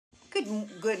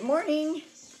Good morning.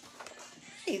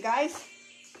 Hey, you guys.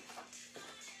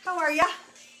 How are ya?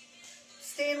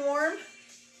 Staying warm?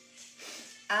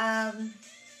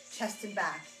 Chest and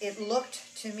back. It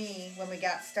looked to me when we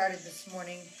got started this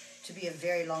morning to be a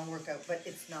very long workout, but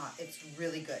it's not. It's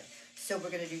really good. So we're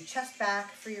going to do chest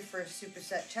back for your first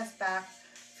superset, chest back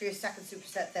for your second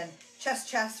superset, then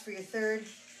chest for your third,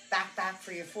 back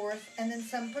for your fourth, and then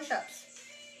some push-ups.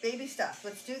 Baby stuff.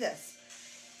 Let's do this.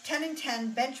 10 and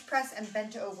 10 bench press and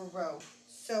bent over row.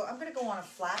 So I'm going to go on a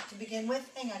flat to begin with.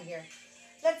 Hang on here.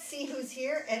 Let's see who's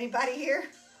here. Anybody here?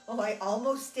 Oh, I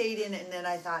almost stayed in and then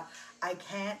I thought, I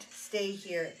can't stay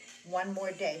here one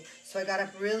more day. So I got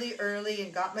up really early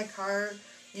and got my car,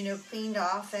 cleaned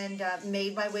off and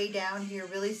made my way down here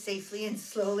really safely and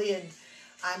slowly. And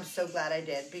I'm so glad I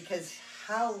did, because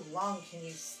how long can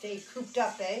you stay cooped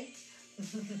up, eh?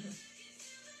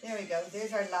 There we go.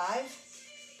 There's our live.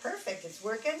 Perfect. It's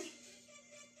working.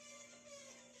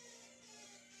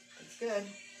 It's good.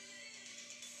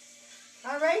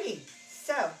 Alrighty.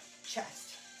 So, chest.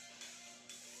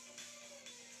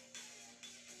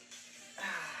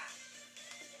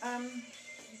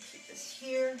 Keep this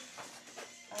here.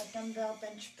 Dumbbell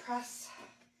bench press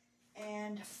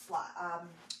and fly,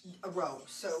 a row.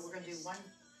 So we're going to do one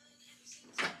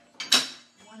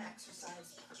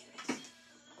exercise.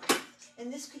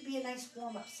 And this could be a nice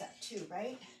warm-up set too,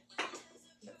 right?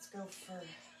 Let's go for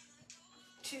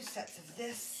 2 sets of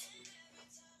this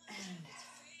and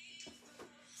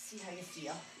see how you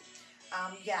feel.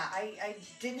 Yeah, I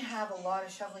didn't have a lot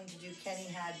of shoveling to do. Kenny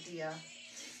had the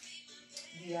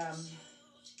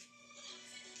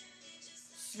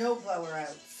snow blower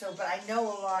out. So, but I know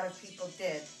a lot of people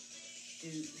did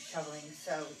do shoveling,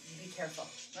 so be careful,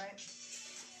 right?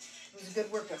 It was a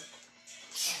good workout.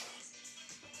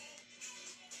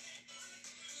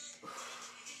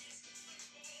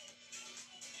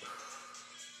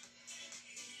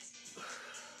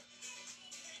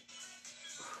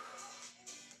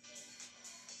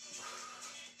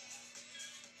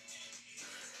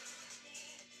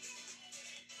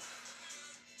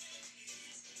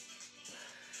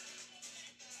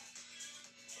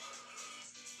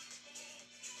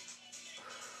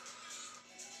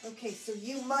 Okay, so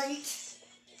you might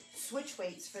switch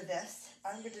weights for this.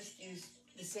 I'm going to just use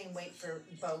the same weight for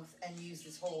both and use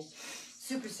this whole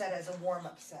superset as a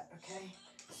warm-up set, okay?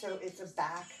 So it's a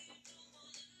back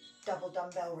double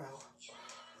dumbbell row.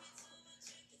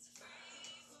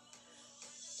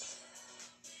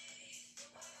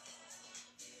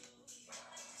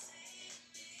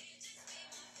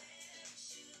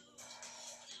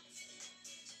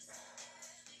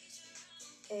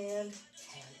 And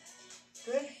 10.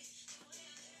 Good.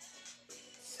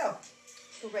 So,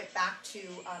 go right back to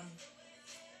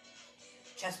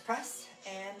chest press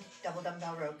and double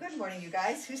dumbbell row. Good morning, you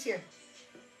guys. Who's here?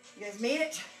 You guys made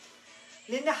it?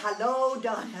 Linda, hello.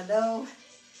 Don, hello.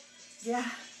 Yeah.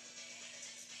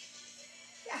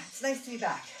 Yeah, it's nice to be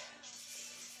back.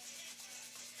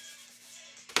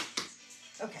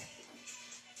 Okay.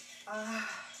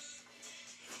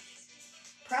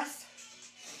 Press.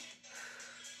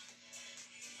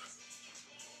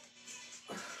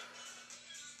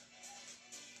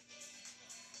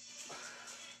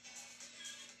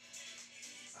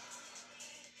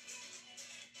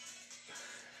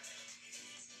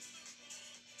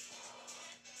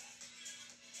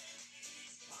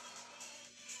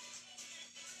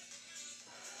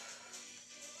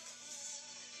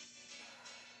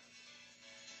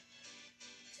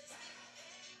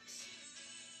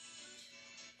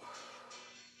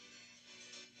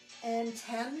 And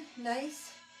 10,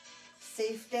 nice.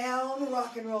 Safe down,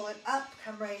 rock and roll it up,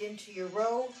 come right into your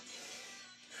row.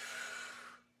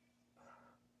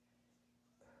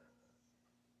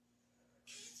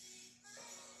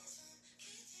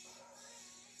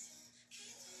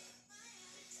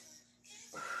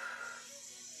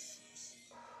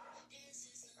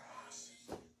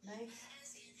 Nice.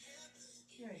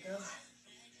 There we go.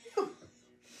 Whew.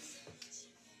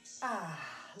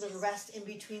 A little rest in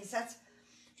between sets.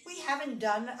 We haven't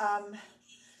done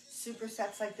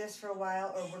supersets like this for a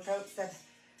while, or workouts that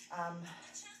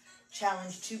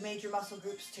challenge 2 major muscle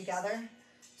groups together.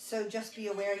 So just be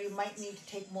aware you might need to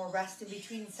take more rest in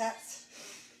between sets.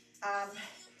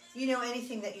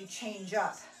 Anything that you change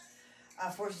up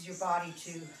forces your body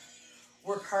to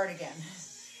work hard again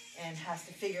and has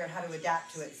to figure out how to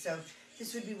adapt to it. So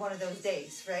this would be one of those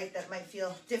days, right? That might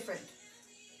feel different.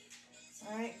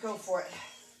 All right, go for it.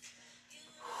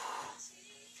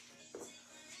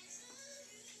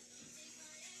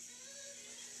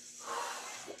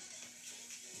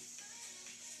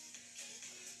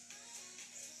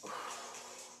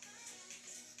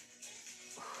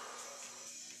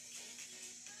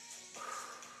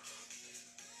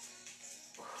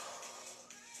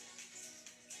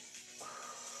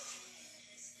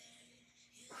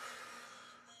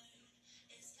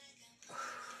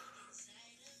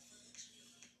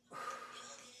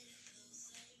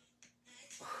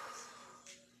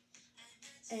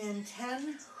 And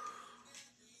 10.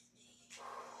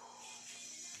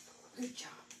 Good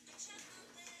job.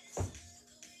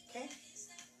 Okay,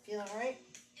 feeling all right?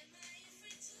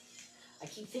 I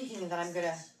keep thinking that I'm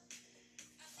gonna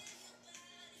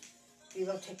be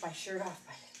able to take my shirt off,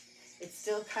 but it's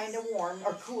still kind of warm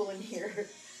or cool in here.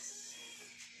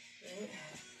 Right?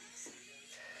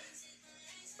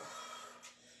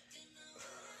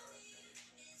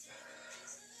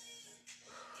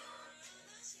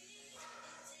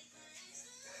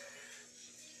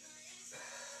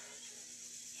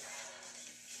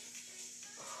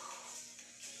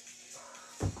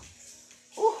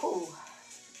 Ooh,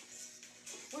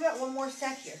 we got one more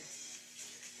set here.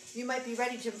 You might be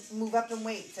ready to move up in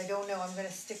weights. I don't know. I'm going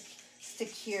to stick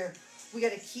here. We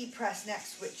got a key press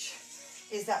next, which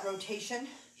is that rotation.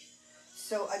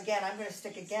 So again, I'm going to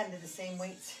stick again to the same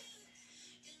weights.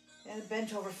 And a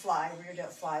bent over fly, rear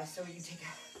delt fly. So we can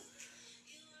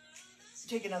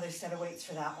take another set of weights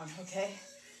for that one, okay?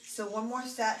 So one more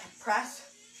set, press,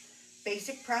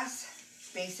 basic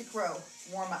row,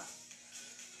 warm up.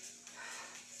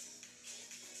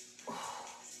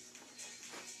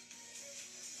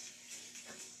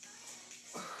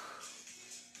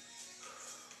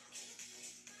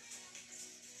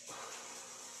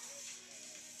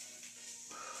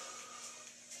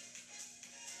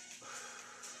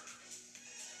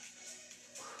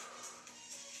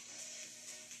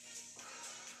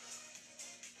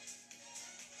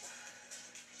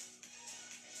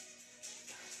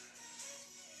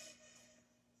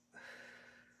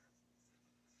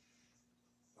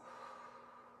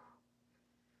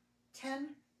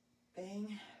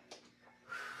 Bang.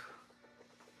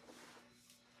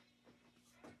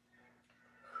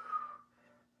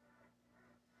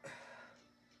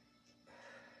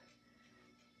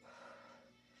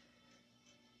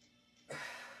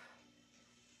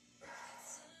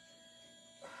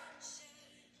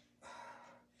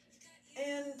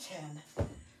 And 10.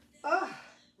 Oh,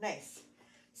 nice.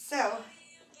 So,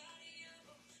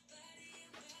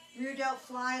 rear delt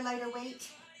fly, lighter weight.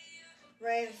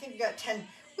 Right, I think we got 10.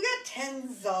 We got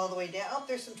 10s all the way down. Oh,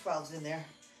 there's some 12s in there.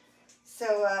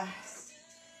 So,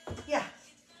 yeah.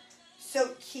 So,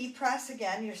 key press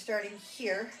again. You're starting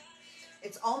here.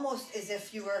 It's almost as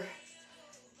if you were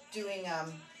doing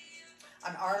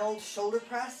an Arnold shoulder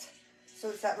press.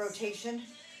 So, it's that rotation.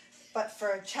 But for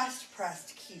a chest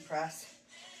pressed key press,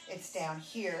 it's down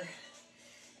here.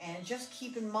 And just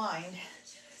keep in mind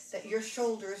that your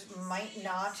shoulders might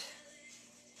not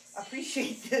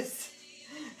appreciate this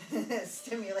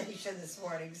stimulation this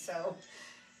morning. So,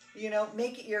 you know,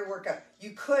 make it your workout.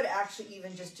 You could actually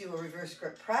even just do a reverse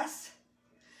grip press.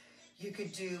 You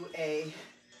could do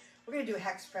we're going to do a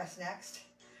hex press next,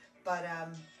 but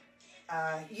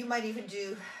you might even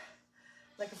do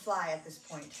like a fly at this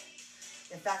point.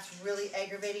 If that's really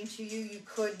aggravating to you, you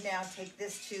could now take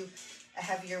this to a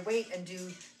heavier weight and do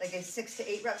like a 6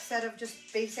 to 8 rep set of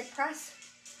just basic press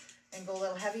and go a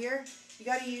little heavier. You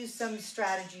got to use some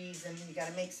strategies and you got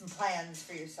to make some plans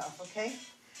for yourself, okay?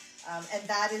 And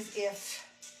that is if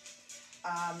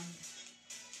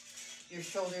your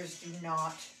shoulders do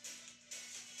not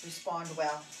respond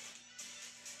well.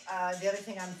 The other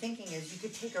thing I'm thinking is you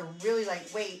could take a really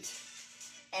light weight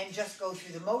and just go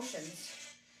through the motions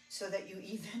so that you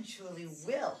eventually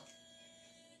will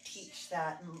teach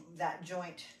that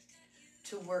joint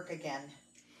to work again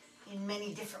in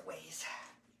many different ways.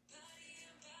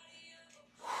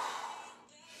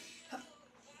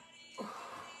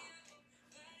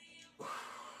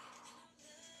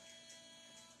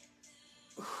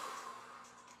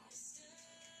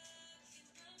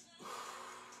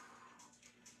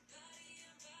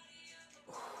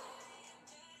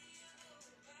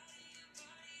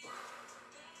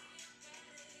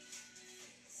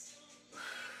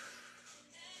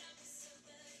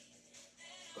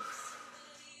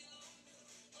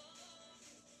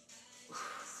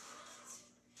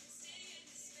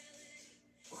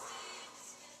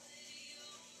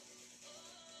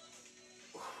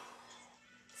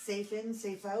 Safe in,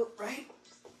 safe out, right?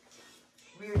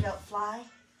 Rear delt fly.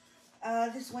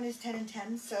 This one is 10 and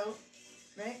 10, so,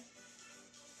 right?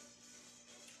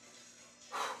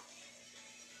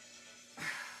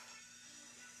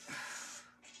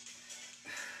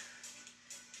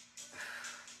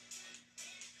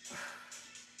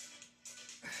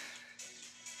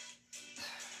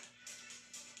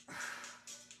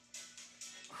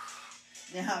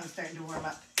 Now I'm starting to warm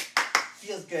up.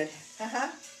 Feels good.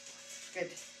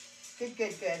 Good. Good,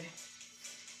 good, good.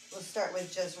 We'll start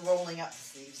with just rolling up the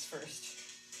sleeves first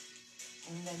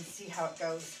and then see how it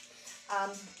goes.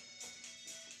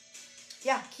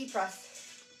 Yeah, key press.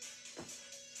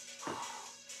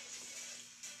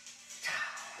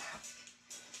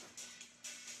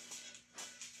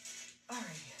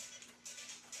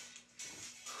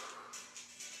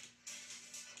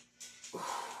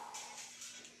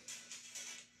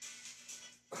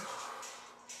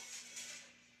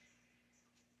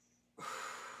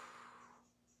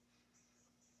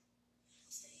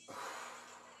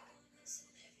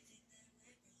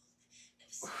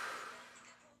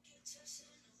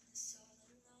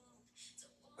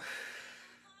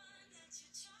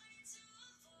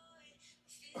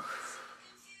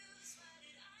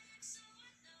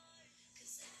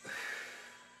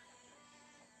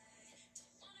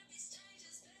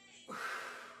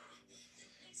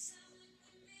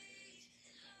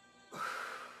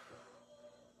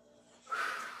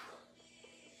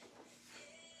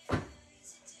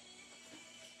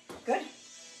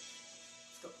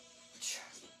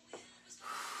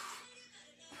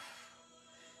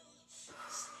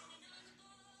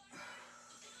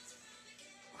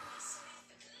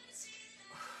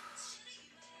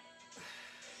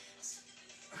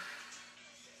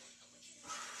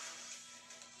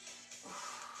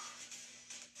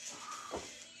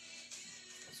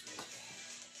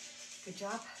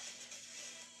 job.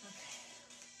 Okay.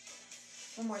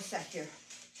 One more set here.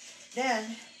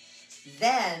 Then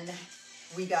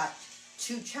we got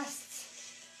two chest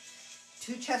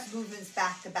movements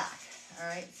back to back. All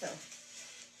right, so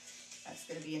that's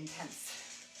going to be intense.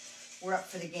 We're up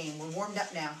for the game. We're warmed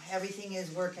up now. Everything is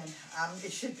working.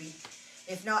 It should be.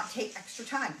 If not, take extra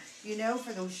time. You know,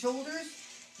 for those shoulders,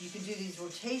 you can do these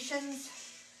rotations.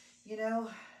 You know,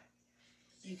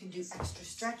 you can do extra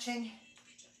stretching.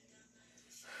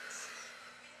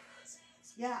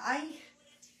 Yeah,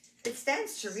 it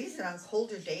stands to reason on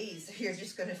colder days, you're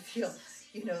just going to feel,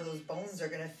 you know, those bones are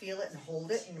going to feel it and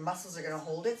hold it, and your muscles are going to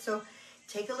hold it. So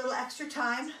take a little extra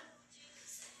time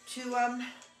to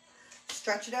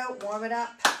stretch it out, warm it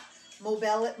up,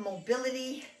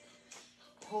 mobility,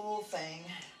 whole thing.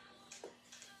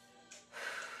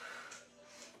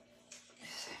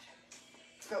 Let's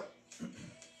go.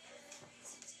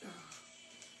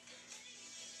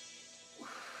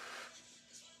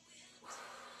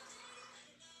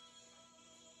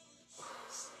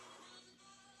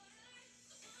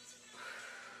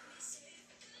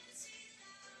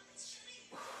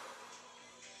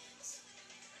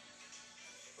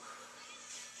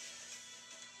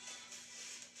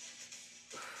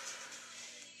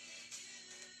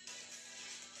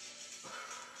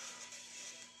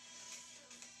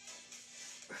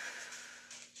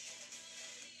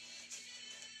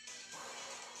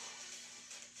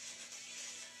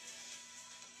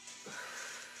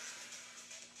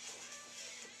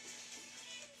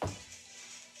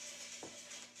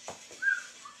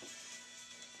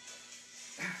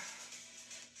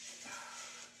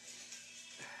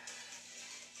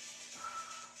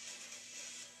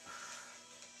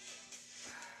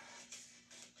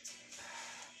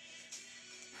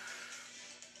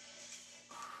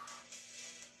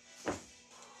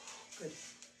 Good.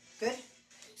 Good.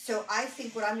 So I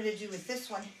think what I'm going to do with this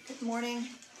one. Good morning.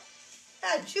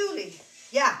 Julie.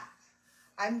 Yeah.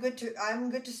 I'm good to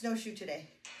snowshoe today.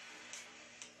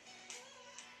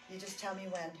 You just tell me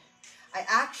when. I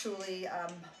actually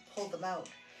pulled them out,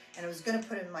 and I was going to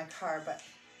put them in my car, but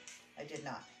I did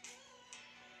not.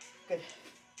 Good.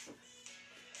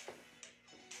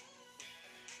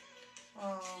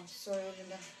 Oh, sorry,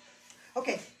 Linda.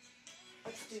 Okay,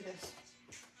 let's do this.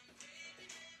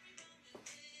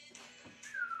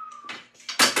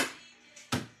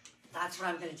 That's what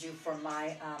I'm going to do for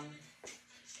my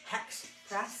Hex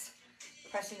Press.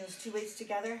 Pressing those two weights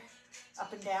together,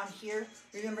 up and down here.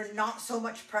 Remember, not so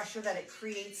much pressure that it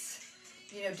creates,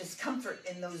 you know, discomfort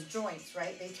in those joints,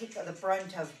 right? They take the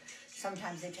brunt of,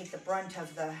 sometimes they take the brunt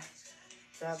of the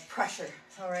pressure,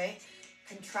 all right?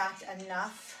 Contract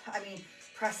enough,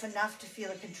 press enough to feel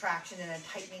a contraction and a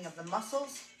tightening of the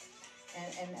muscles.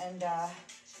 And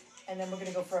then we're going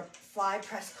to go for a fly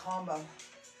press combo.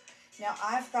 Now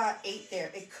I've got 8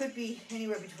 there. It could be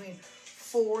anywhere between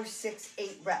 4, 6,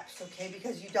 8 reps, okay?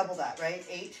 Because you double that, right?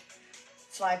 8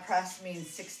 fly press means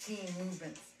 16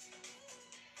 movements,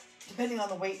 depending on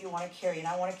the weight you want to carry. And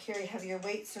I want to carry heavier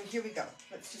weight, so here we go.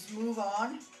 Let's just move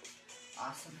on.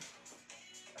 Awesome.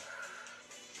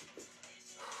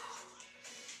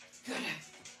 Good.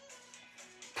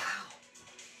 Pow.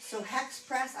 So Hex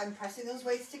Press, I'm pressing those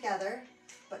weights together,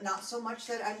 but not so much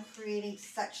that I'm creating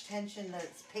such tension that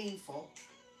it's painful.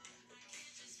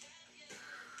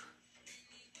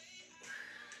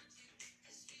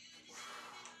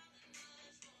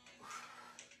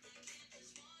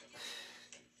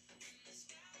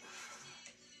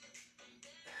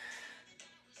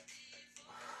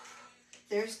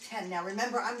 There's 10. Now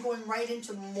remember, I'm going right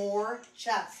into more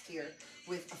chest here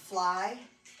with a fly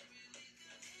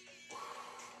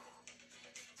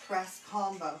press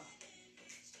combo.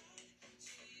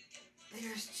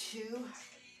 There's 2.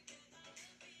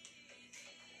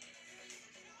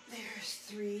 There's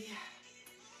 3.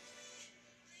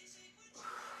 4.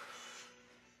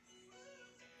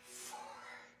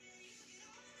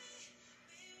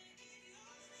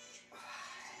 5.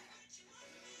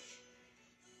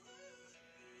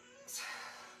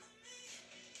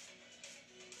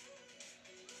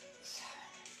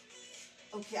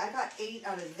 Okay, I got 8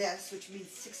 out of this, which means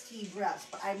 16 reps,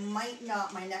 but I might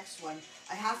not my next one.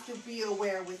 I have to be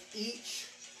aware with each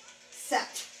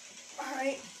set, all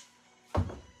right?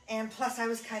 And plus, I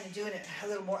was kind of doing it a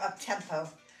little more up-tempo.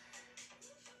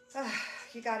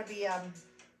 You got to be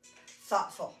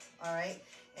thoughtful, all right?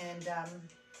 And it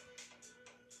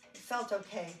felt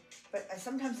okay. But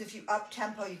sometimes if you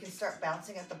up-tempo, you can start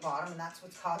bouncing at the bottom, and that's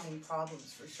what's causing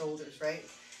problems for shoulders, right?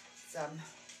 It's,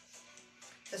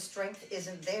 the strength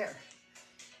isn't there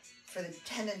for the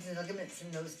tendons and ligaments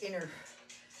in those inner,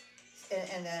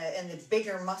 and the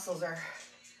bigger muscles are,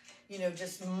 you know,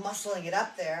 just muscling it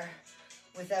up there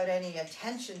without any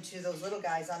attention to those little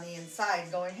guys on the inside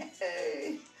going,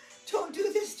 hey, don't do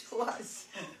this to us.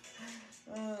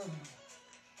 Oh.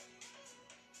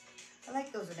 I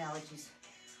like those analogies.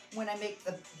 When I make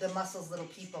the muscles little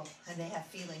people and they have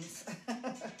feelings.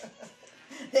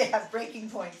 They have breaking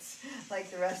points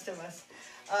like the rest of us.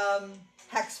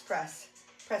 Hex press.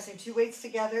 Pressing 2 weights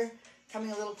together,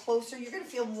 coming a little closer. You're going to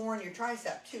feel more in your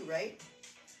tricep too, right?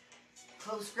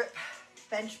 Close grip.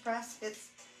 Bench press hits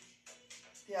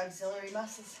the auxiliary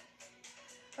muscles.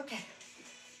 Okay.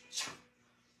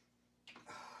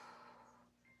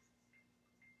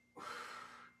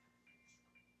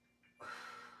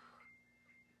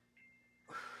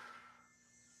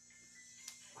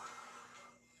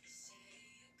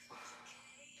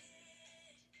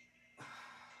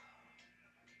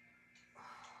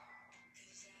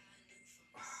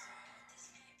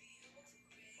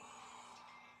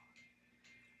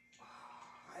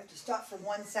 I have to stop for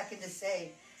 1 second to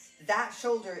say that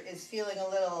shoulder is feeling a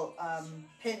little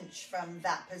pinch from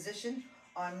that position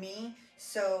on me.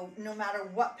 So no matter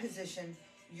what position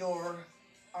your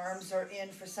arms are in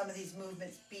for some of these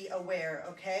movements, be aware,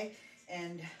 okay?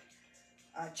 And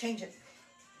change it.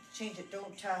 Change it.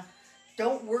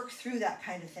 Don't work through that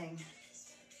kind of thing.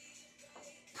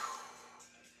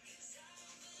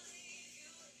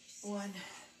 One.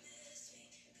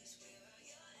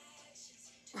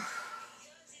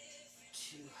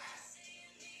 2.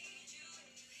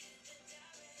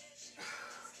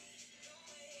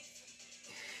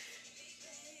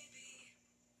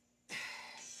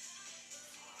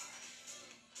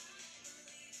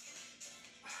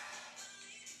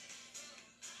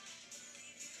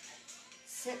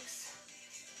 6.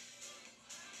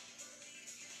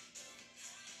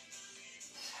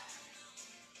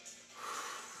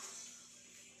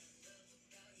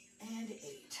 And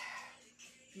 8.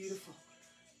 Beautiful.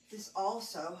 This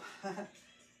also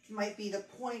might be the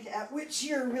point at which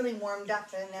you're really warmed up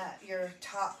and at your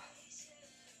top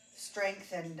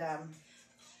strength and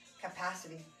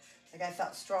capacity. Like I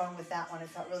felt strong with that one. I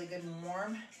felt really good and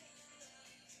warm.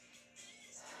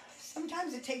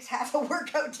 Sometimes it takes half a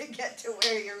workout to get to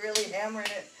where you're really hammering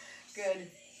it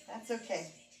good. That's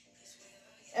okay.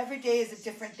 Every day is a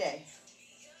different day.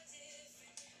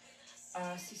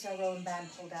 Seesaw Row and band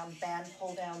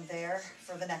pull down there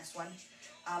for the next one.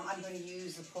 I'm going to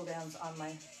use the pull downs on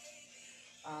my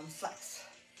flex,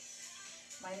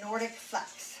 my Nordic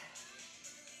flex.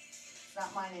 It's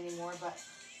not mine anymore, but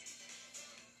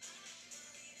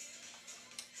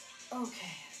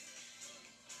okay.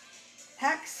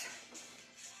 Hex.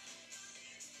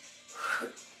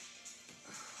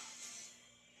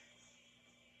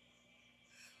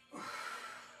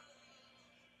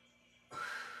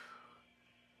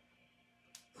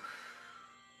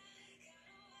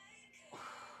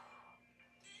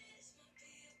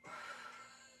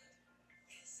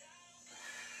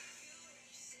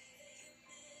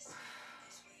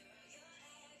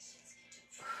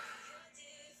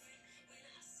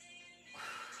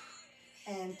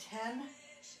 And 10.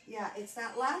 Yeah, it's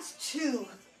that last 2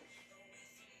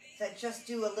 that just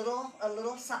do a little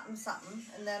something, something,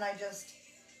 and then I just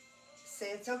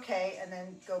say it's okay, and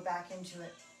then go back into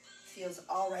it. Feels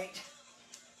all right.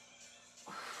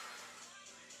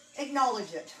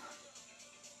 Acknowledge it.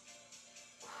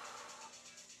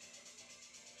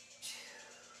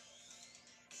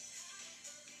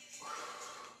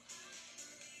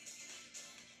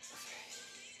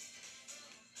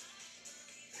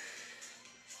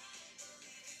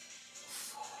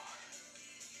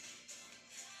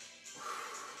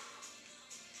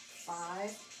 5.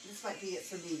 This might be it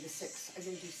for me, the 6. I'm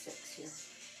going to do 6 here.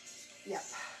 Yep.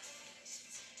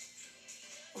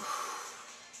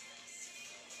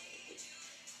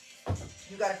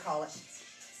 You got to call it.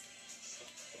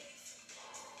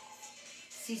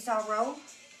 Seesaw Row.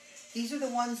 These are the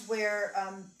ones where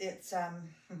it's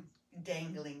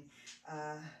dangling.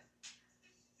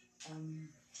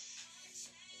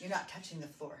 You're not touching the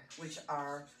floor, which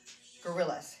are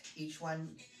gorillas. Each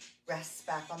one rests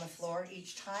back on the floor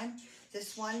each time.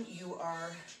 This one, you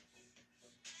are,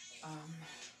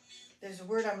 there's a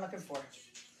word I'm looking for.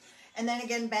 And then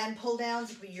again, band pull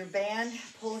downs. It could be your band,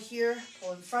 pull here,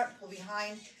 pull in front, pull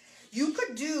behind. You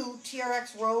could do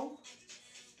TRX row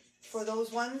for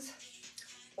those ones,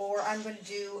 or I'm going to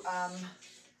do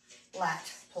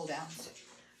lat pull downs.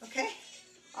 Okay?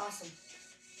 Awesome.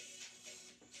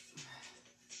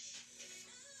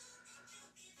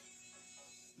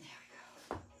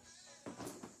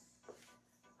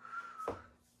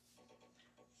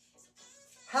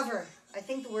 Hover. I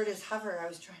think the word is hover. I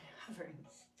was trying to hover.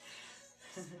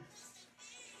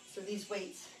 So these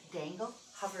weights dangle.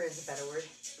 Hover is a better word.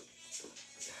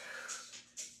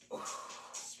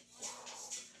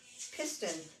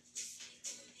 Piston.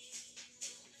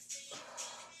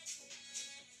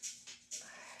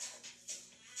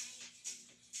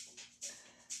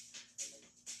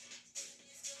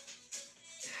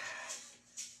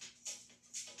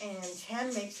 And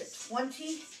 10 makes it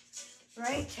 20,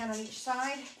 right? 10 on each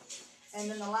side. And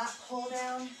then the lat pull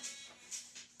down.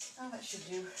 Oh, that should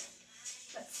do.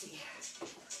 Let's see.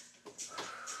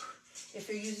 If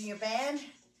you're using your band,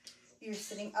 you're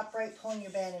sitting upright, pulling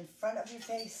your band in front of your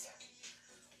face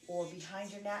or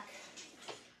behind your neck.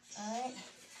 All right.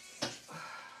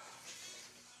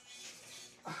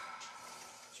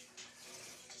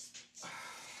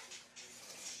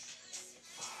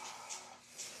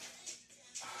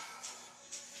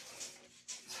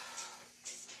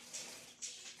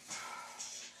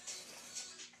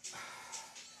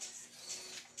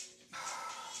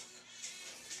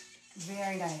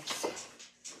 Very nice.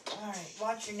 All right,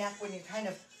 watch your neck when you're kind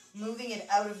of moving it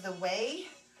out of the way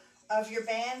of your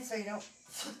band so you don't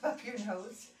flip up your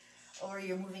nose, or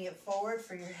you're moving it forward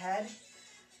for your head.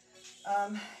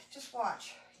 Just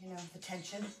watch, you know, the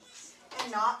tension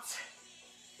and knots.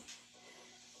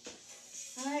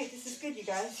 All right, this is good, you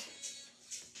guys.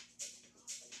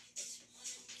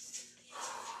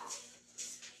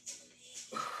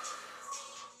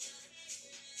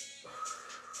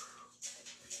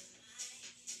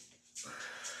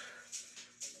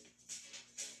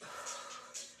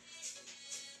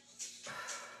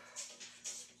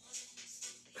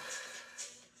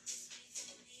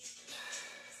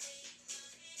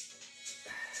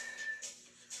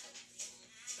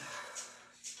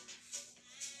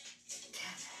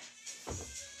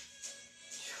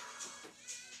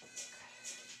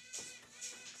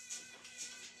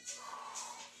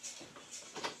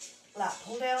 Lat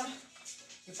pull down,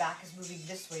 your back is moving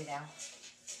this way now,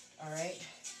 all right?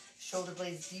 Shoulder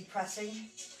blades depressing,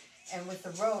 and with the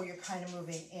row, you're kind of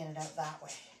moving in and out that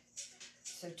way.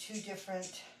 So two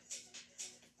different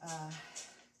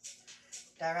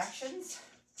directions,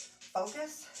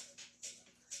 focus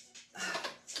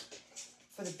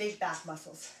for the big back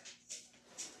muscles.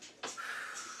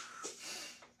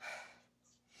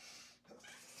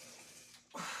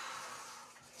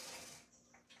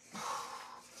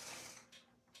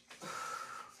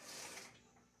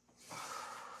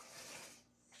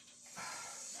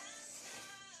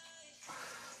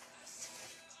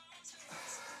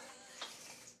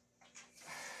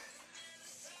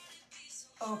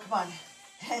 Oh, come on.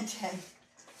 And 10.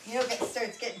 You know what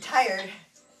starts getting tired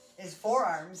is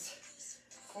forearms.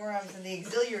 Forearms and the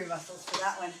auxiliary muscles for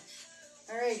that one.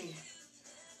 Alrighty.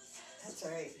 That's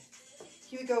alright.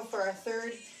 Here we go for our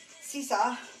third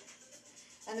seesaw.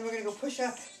 And then we're going to go push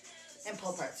up and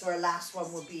pull apart. So our last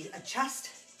one will be a chest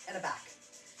and a back.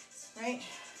 Right?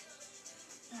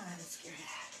 Ah, that's scary.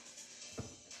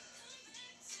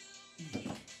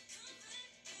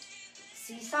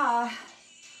 Seesaw.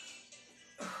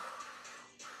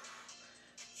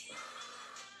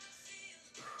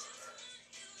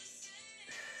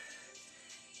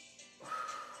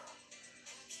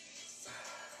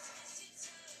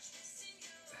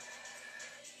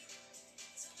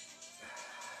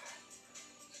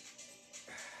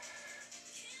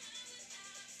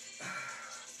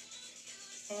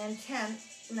 And 10,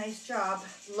 nice job.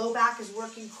 Low back is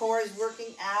working, core is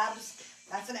working, abs.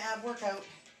 That's an ab workout.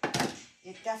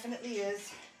 It definitely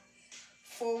is.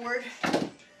 Forward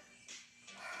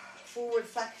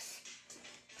flex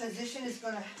position is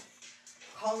going to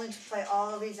call into play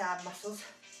all of these ab muscles.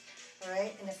 All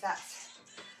right, and if that's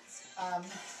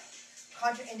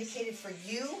contraindicated for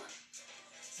you,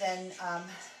 then,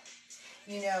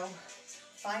 you know,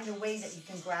 find a way that you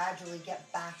can gradually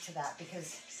get back to that,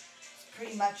 because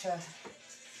pretty much a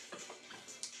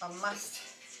must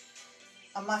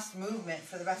movement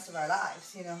for the rest of our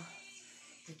lives, you know.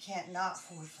 You can't not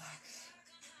forward flex.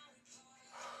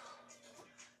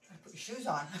 Gotta put your shoes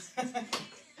on.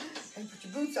 Gotta put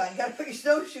your boots on. You gotta put your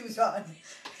snowshoes on.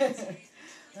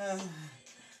 Oh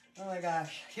my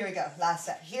gosh. Here we go. Last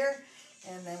set here.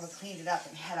 And then we'll clean it up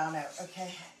and head on out,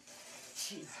 okay?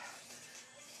 2.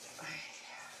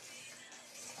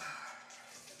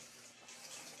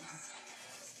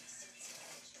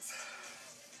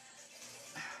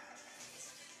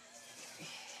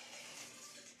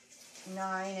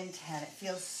 9 and 10. It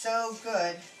feels so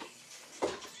good.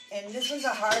 And this one's a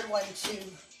hard one to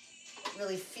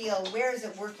really feel. Where is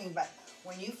it working? But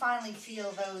when you finally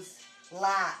feel those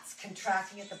lats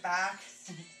contracting at the back,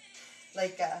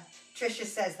 like Tricia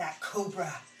says, that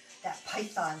cobra, that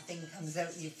python thing comes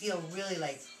out, and you feel really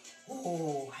like,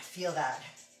 oh, I feel that.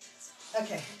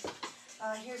 Okay,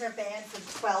 here's our band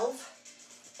for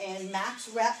 12 and max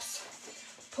reps.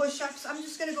 Push-ups, I'm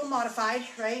just gonna go modified,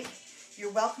 right?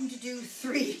 You're welcome to do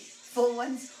 3 full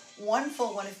ones, 1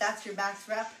 full one if that's your max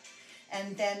rep.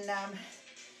 And then,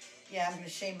 yeah, I'm gonna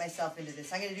shame myself into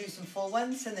this. I'm gonna do some full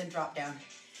ones and then drop down.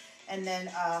 And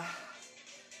then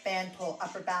band pull,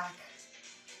 upper back.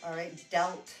 All right,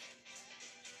 delt.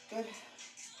 Good.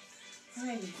 All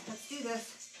right, let's do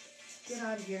this. Get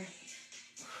out of here.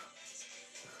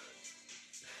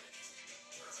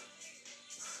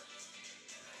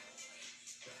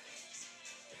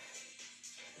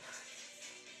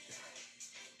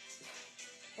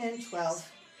 And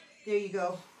 12. There you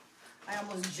go. I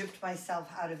almost gypped myself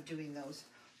out of doing those.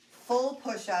 Full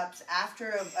push-ups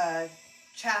after a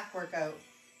chack workout,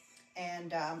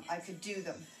 and I could do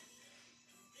them.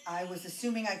 I was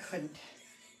assuming I couldn't.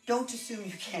 Don't assume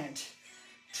you can't.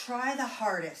 Try the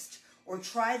hardest or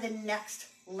try the next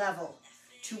level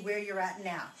to where you're at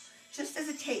now, just as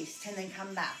a taste, and then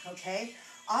come back, okay?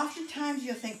 Oftentimes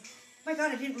you'll think, oh my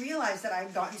God, I didn't realize that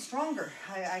I'd gotten stronger.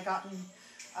 I gotten,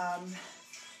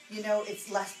 you know, it's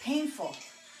less painful.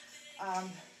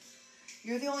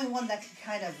 You're the only one that can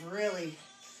kind of really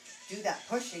do that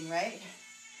pushing, right?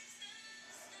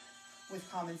 With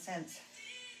common sense.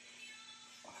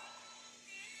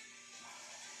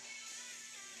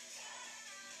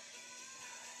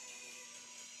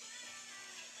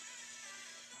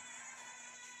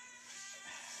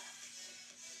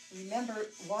 Remember,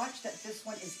 watch that this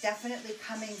one is definitely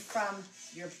coming from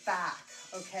your back,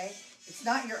 okay? It's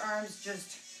not your arms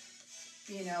just,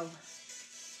 you know,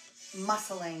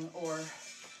 muscling or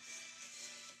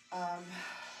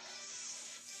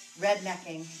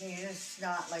rednecking. You're just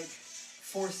not like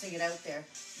forcing it out there.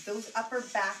 Those upper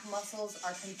back muscles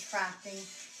are contracting.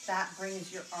 That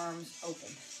brings your arms open.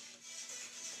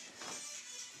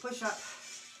 Push up.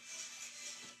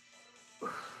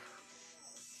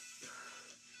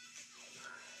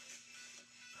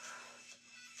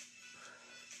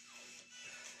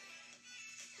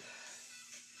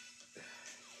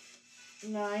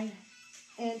 Nine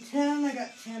and 10. I got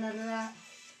 10 out of that.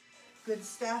 Good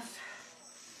stuff.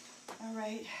 All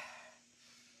right.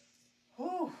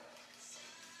 Whew.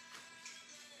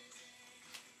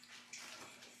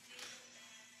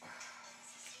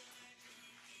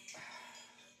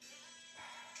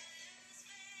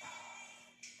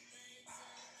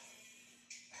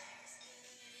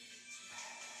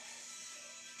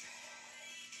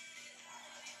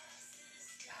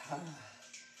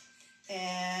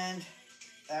 And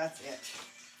that's it.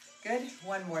 Good.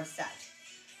 One more set.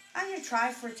 I'm going to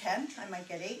try for 10. I might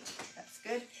get 8. That's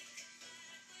good.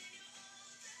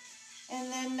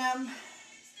 And then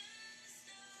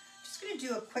just going to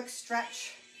do a quick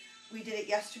stretch. We did it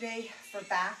yesterday for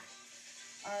back.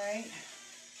 All right.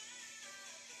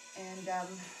 And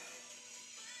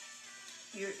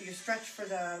your stretch for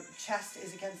the chest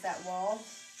is against that wall.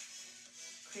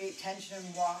 Create tension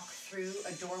and walk through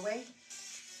a doorway.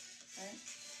 All right.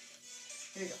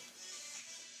 Here you go.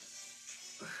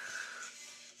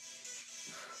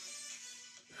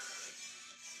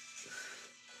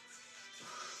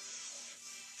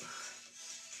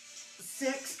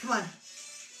 Six, come on.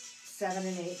 7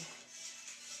 and 8.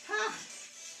 Ah,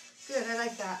 good, I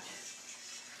like that.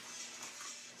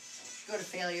 Go to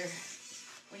failure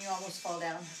when you almost fall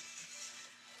down.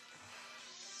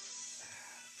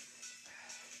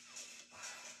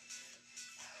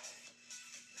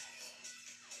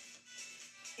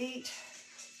 Eight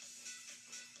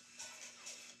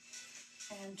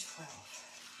and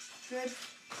 12. Good.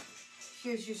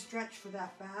 Here's your stretch for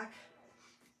that back.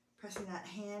 Pressing that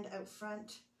hand out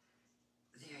front.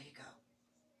 There you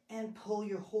go. And pull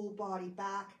your whole body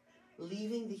back,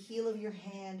 leaving the heel of your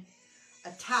hand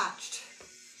attached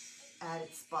at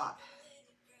its spot.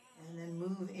 And then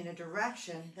move in a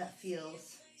direction that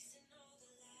feels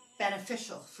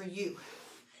beneficial for you.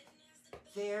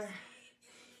 There.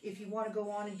 If you want to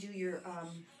go on and do your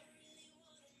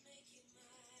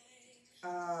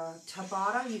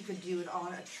Tabata, you could do it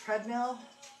on a treadmill,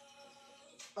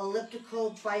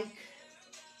 elliptical, bike,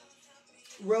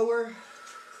 rower.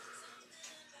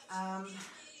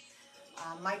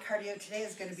 My cardio today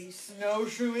is going to be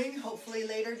snowshoeing, hopefully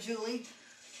later, Julie.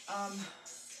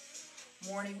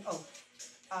 Morning,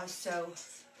 so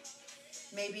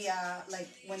maybe like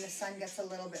when the sun gets a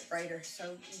little bit brighter.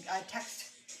 So text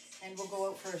and we'll go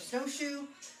out for a snowshoe.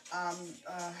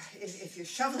 If you're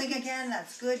shoveling again,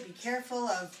 that's good. Be careful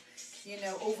of, you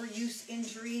know, overuse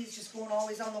injuries, just going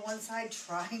always on the one side.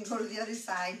 Try and go to the other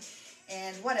side.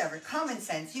 and whatever. Common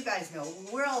sense. You guys know,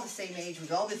 we're all the same age.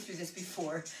 We've all been through this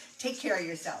before. Take care of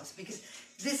yourselves, because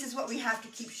this is what we have to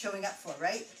keep showing up for,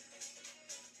 right?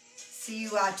 See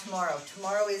you tomorrow.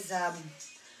 Tomorrow is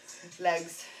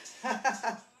legs.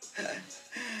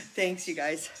 Thanks, you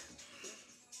guys.